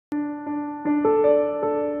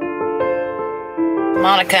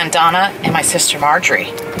Monica and Donna and my sister Marjorie.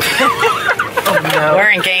 Oh, no. We're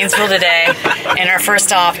in Gainesville today, and our first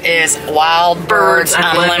stop is Wild Birds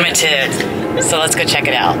Unlimited. So let's go check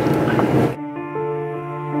it out.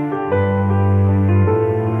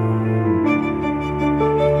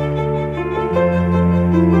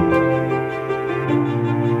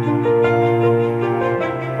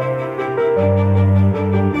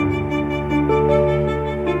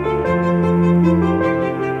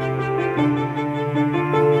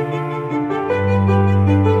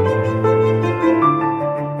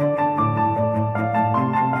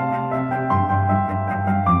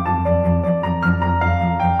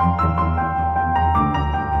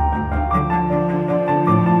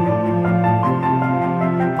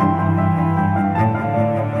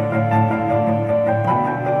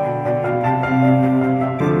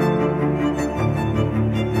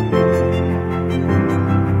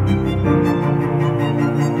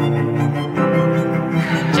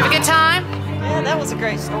 It's a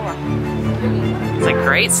great store. It's a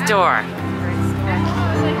great store.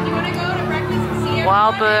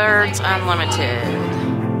 Wild Birds Unlimited.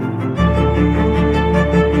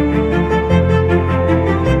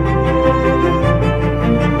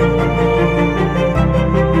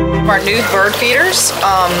 Our new bird feeders.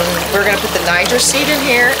 We're going to put the Niger seed in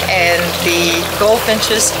here, and the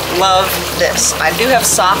goldfinches love this. I do have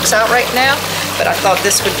socks out right now, but I thought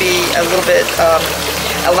this would be a little bit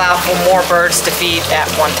allow for more birds to feed at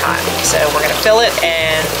one time. So we're going to fill it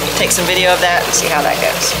and take some video of that and see how that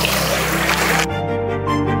goes.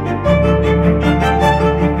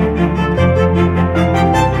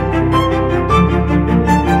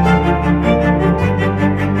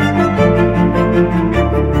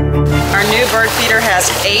 Our new bird feeder has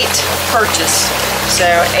 8 perches. So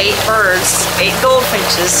 8 birds, 8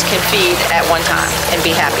 goldfinches can feed at one time and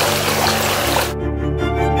be happy.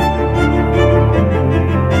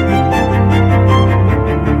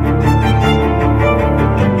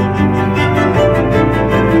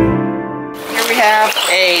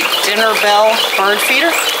 A dinner bell bird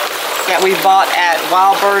feeder that we bought at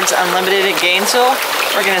Wild Birds Unlimited in Gainesville.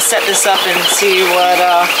 We're going to set this up and see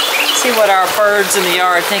what our birds in the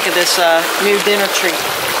yard think of this new dinner treat.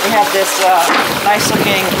 We have this nice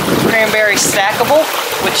looking cranberry stackable,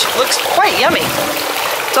 which looks quite yummy.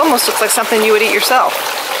 It almost looks like something you would eat yourself.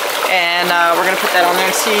 And we're going to put that on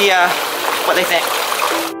there and see what they think.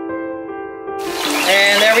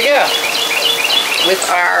 And there we go, with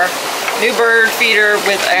our new bird feeder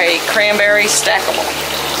with a cranberry stackable.